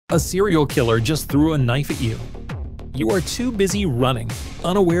A serial killer just threw a knife at you. You are too busy running,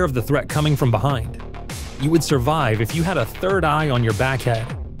 unaware of the threat coming from behind. You would survive if you had a third eye on your back head.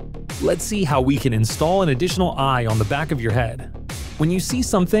 Let's see how we can install an additional eye on the back of your head. When you see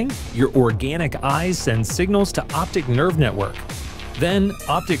something, your organic eyes send signals to optic nerve network. Then,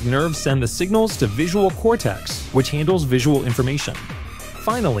 optic nerves send the signals to visual cortex, which handles visual information.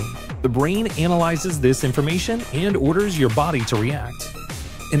 Finally, the brain analyzes this information and orders your body to react.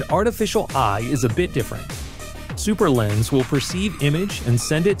 An artificial eye is a bit different. SuperLens will perceive image and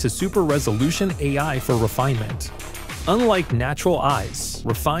send it to super resolution AI for refinement. Unlike natural eyes,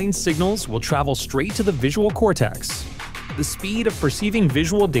 refined signals will travel straight to the visual cortex. The speed of perceiving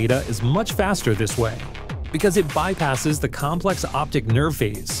visual data is much faster this way, because it bypasses the complex optic nerve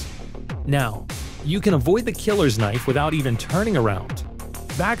phase. Now, you can avoid the killer's knife without even turning around.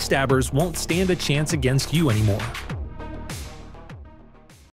 Backstabbers won't stand a chance against you anymore.